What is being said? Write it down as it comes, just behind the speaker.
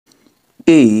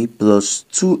A plus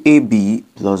 2AB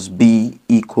plus B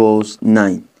equals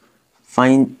 9.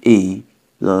 Find A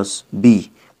plus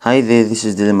B. Hi there, this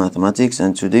is Daily Mathematics,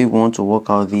 and today we want to work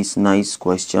out this nice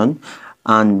question,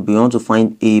 and we want to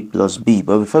find A plus B.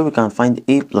 But before we can find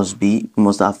A plus B, we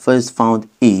must have first found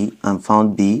A and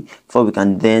found B before we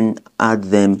can then add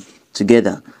them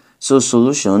together. So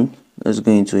solution, let's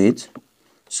go into it.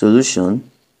 Solution.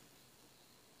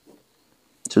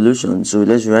 So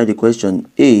let's write the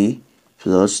question. A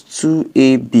plus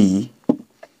 2AB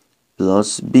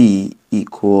plus B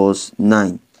equals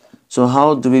 9. So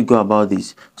how do we go about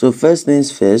this? So first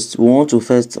things first, we want to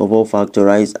first of all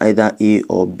factorize either A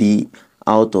or B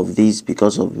out of this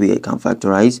because of we can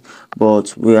factorize.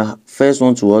 But we first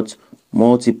want to what?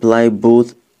 Multiply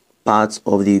both parts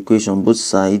of the equation, both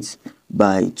sides,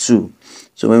 by 2.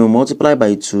 So when we multiply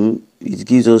by 2, it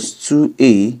gives us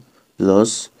 2A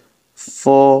plus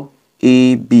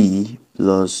 4AB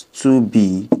plus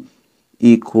 2B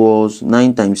equals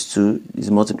 9 times 2 is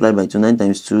multiplied by 2. 9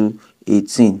 times 2,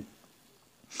 18.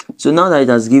 So now that it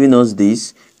has given us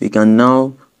this, we can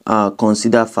now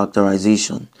consider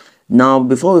factorization. Now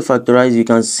before we factorize, you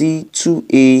can see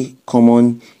 2A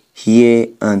common here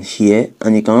and here,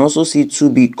 and you can also see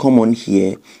 2B common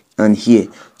here and here.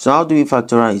 So how do we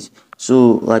factorize?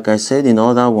 So like I said in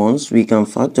other ones, we can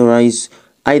factorize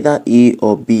either A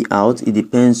or B out. It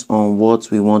depends on what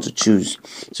we want to choose.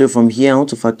 So from here I want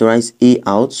to factorize A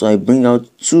out, so I bring out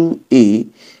 2A,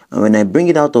 and when I bring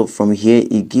it out from here,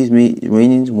 it gives me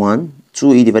remaining 1.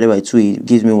 2A divided by 2A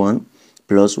gives me 1,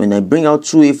 plus when I bring out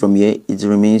 2A from here, it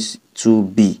remains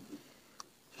 2B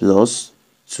plus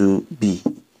 2B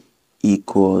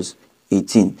equals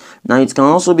 18. Now it can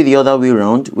also be the other way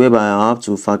around, whereby I have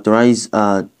to factorize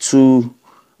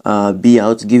 2B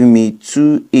out, giving me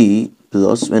 2A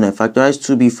plus when I factorize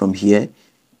 2B from here,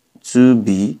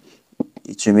 2B,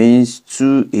 it remains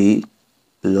 2A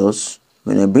plus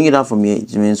when I bring it out from here,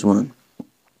 it remains 1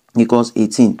 equals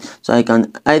 18. So I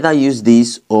can either use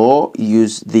this or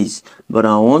use this, but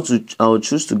I'll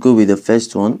choose to go with the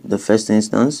first one, the first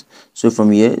instance. So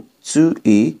from here,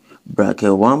 2A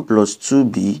bracket 1 plus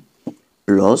 2B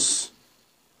plus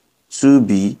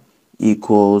 2B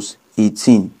equals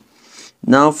 18.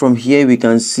 Now from here we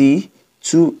can see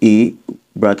 2A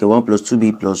bracket 1 plus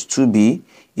 2B plus 2B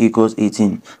equals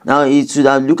 18. Now it should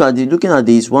have looking at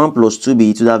this 1 plus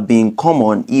 2B, it would have been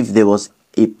common if there was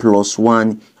a plus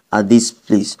 1 at this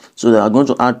place. So they are going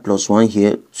to add plus 1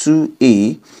 here.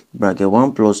 2A bracket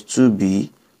 1 plus 2B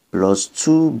plus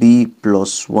 2B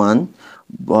plus 1.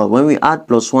 But when we add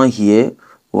plus 1 here,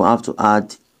 we'll have to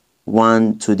add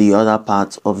 1 to the other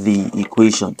part of the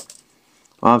equation.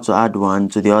 We'll have to add 1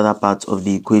 to the other part of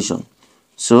the equation.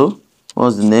 So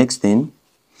what's the next thing?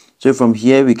 So from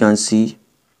here we can see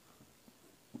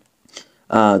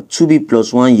 2B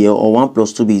plus 1 here, or 1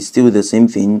 plus 2B is still the same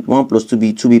thing. 1 plus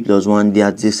 2B, 2B plus 1, they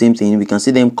are the same thing. We can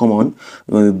see them common.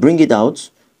 When we bring it out,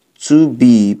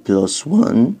 2B plus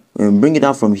 1, when we bring it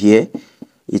out from here,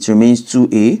 it remains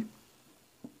 2A.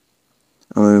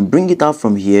 And when we bring it out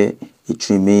from here, it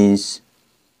remains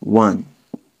 1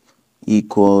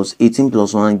 equals 18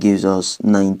 plus 1 gives us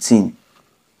 19.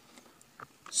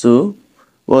 So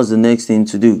what's the next thing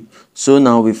to do? So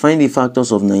now we find the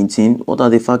factors of 19. What are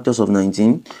the factors of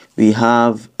 19? We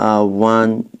have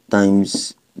 1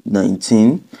 times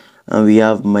 19, and we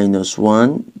have minus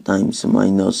 1 times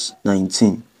minus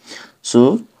 19.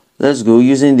 So let's go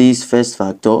using this first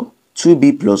factor,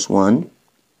 2B plus 1,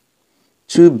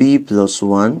 2B plus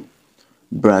 1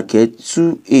 bracket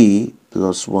 2A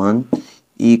plus 1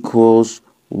 equals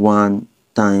 1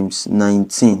 times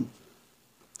 19,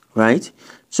 right?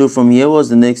 So from here, what's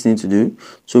the next thing to do?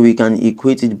 So we can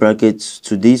equate it brackets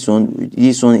to this one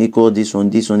equals this one,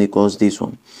 this one equals this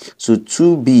one. So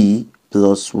 2B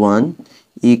plus 1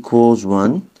 equals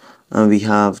 1, and we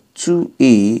have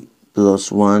 2A plus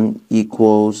 1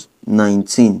 equals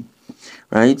 19,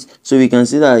 right? So we can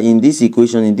see that in this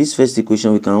equation, in this first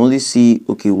equation, we can only see,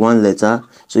 okay, one letter.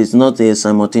 So it's not a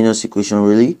simultaneous equation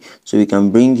really. So we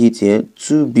can bring it here,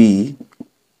 2B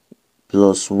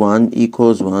plus 1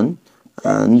 equals 1.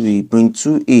 And we bring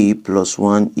 2A plus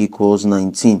 1 equals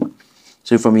 19.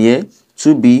 So from here,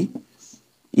 2B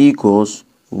equals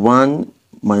 1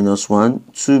 minus 1,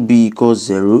 2B equals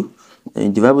 0.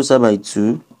 And divide both sides by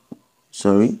 2,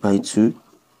 by 2,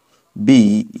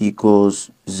 B equals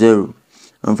 0.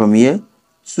 And from here,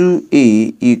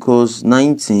 2A equals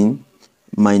 19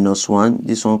 minus 1,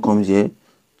 this one comes here,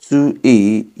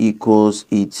 2A equals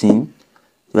 18.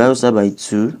 Divide both sides by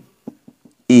 2,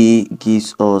 A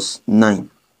gives us 9.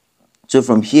 So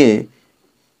from here,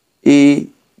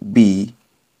 AB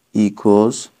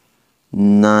equals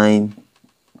 9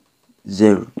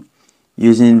 0,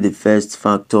 using the first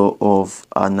factor of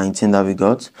our 19 that we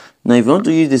got. Now if you want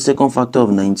to use the second factor of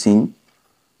 19,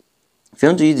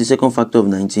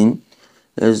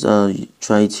 let's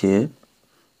try it here.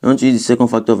 I want to use the second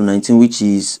factor of 19, which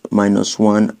is minus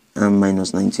 1 and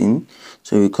minus 19.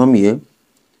 So we come here,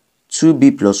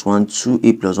 2b plus 1,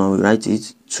 2a plus 1, we write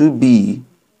it, 2b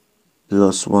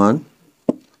plus 1,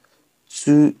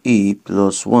 2a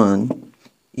plus 1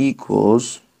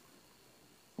 equals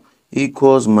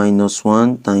minus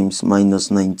 1 times minus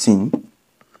 19.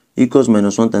 Equals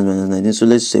minus 1 times minus 19. So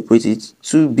let's separate it.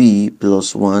 2b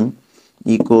plus 1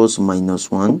 equals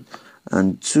minus 1,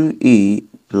 and 2a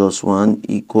plus 1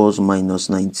 equals minus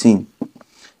 19.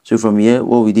 So from here,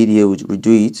 what we did here, we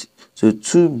do it. So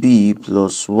 2b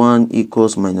plus 1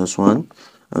 equals minus 1,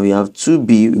 and we have 2b,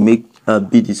 we make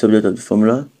b the subject of the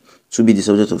formula, 2b the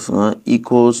subject of the formula,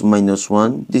 equals minus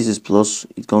 1. This is plus,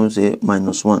 it comes here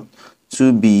minus 1.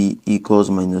 2b equals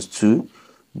minus 2,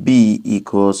 b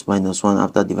equals minus 1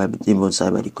 after dividing both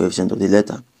sides by the coefficient of the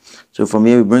letter. So from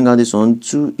here, we bring out this one,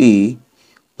 2a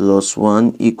plus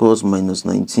 1 equals minus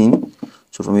 19.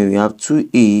 So from here, we have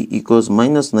 2a equals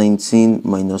minus 19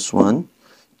 minus 1.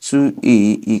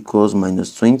 2a equals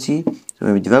minus 20. So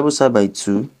when we divide both sides by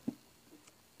 2,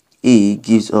 a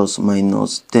gives us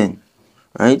minus 10.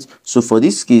 Right? So for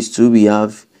this case too, we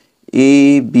have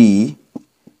ab,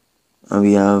 and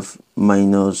we have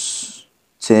minus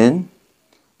 10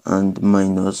 and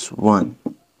minus 1.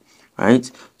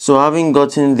 Right? So having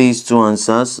gotten these two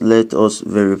answers, let us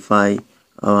verify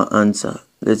our answer.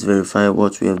 Let's verify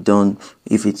what we have done,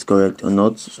 if it's correct or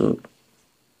not. So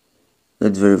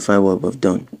let's verify what we've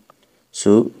done.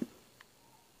 So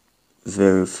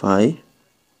verify.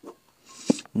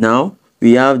 Now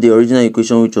we have the original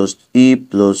equation, which was a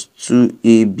plus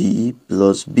 2ab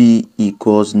plus b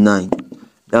equals 9.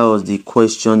 That was the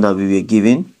question that we were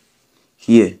given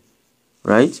here,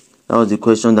 right? That was the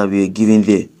question that we were given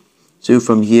there. So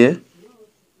from here,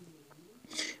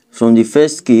 from the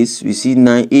first case, we see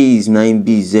 9a is 9,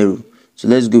 b is 0. So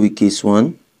let's go with case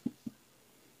 1.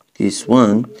 Case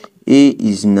 1, a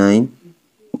is 9,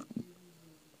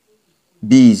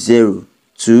 b is 0.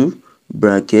 2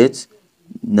 bracket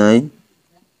 9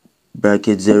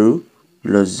 bracket 0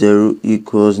 plus 0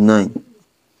 equals 9.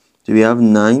 So we have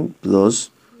 9 plus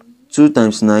 2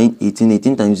 times 9, 18.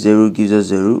 18 times 0 gives us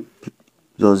 0,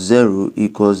 plus 0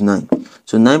 equals 9.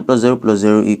 So 9 plus 0 plus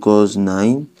 0 equals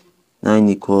 9. 9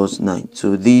 equals 9.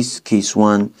 So this case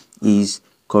 1 is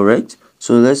correct.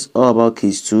 So let's all about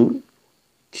case 2.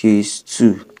 Case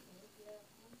 2.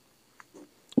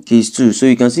 Case 2. So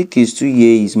you can see case 2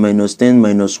 here is minus 10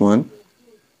 minus 1.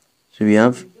 So we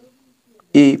have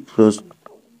a plus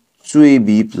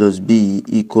 2ab plus b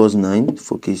equals 9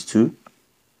 for case 2.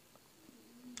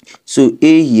 So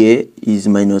a here is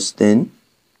minus 10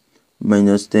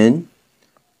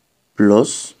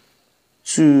 plus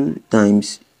 2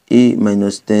 times a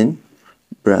minus 10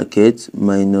 bracket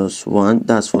minus 1,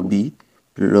 that's for b,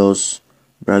 plus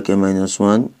bracket minus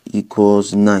 1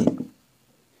 equals 9.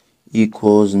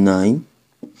 Equals 9.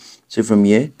 So from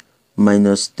here,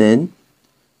 minus 10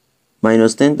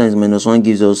 times minus 1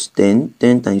 gives us 10.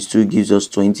 10 times 2 gives us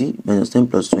 20. Minus 10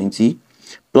 plus 20.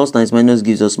 Plus times minus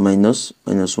gives us minus.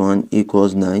 Minus 1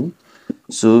 equals 9.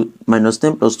 So minus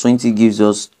 10 plus 20 gives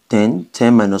us 10.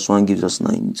 10 minus 1 gives us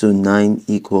 9. So 9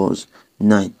 equals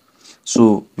 9.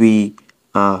 So we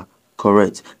are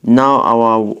correct. Now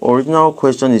our original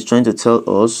question is trying to tell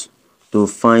us to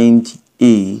find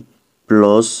a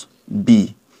plus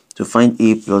b. To find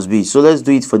a plus b. So let's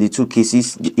do it for the two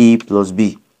cases, a plus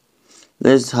b.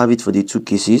 Let's have it for the two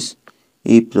cases,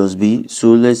 a plus b.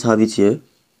 So let's have it here.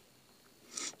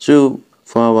 So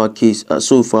for our case,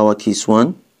 for our case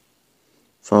 1,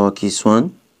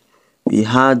 we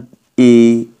had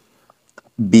a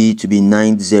b to be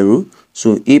 9, 0.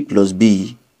 So a plus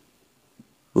b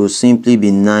will simply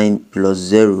be 9 plus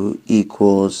 0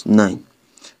 equals 9.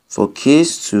 For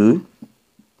case 2,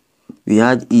 we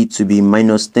had e to be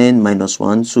minus 10 minus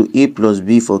 1. So a plus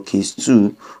b for case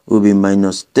 2 will be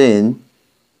minus 10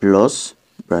 plus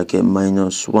bracket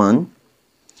minus 1.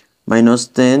 Minus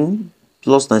 10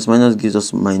 plus times minus gives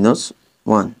us minus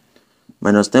 1.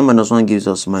 Minus 10 minus 1 gives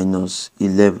us minus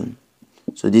 11.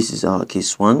 So this is our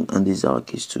case 1 and this is our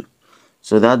case 2.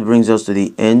 So that brings us to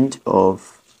the end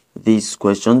of this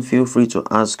question. Feel free to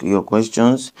ask your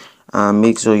questions and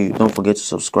make sure you don't forget to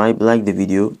subscribe, like the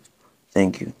video.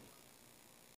 Thank you.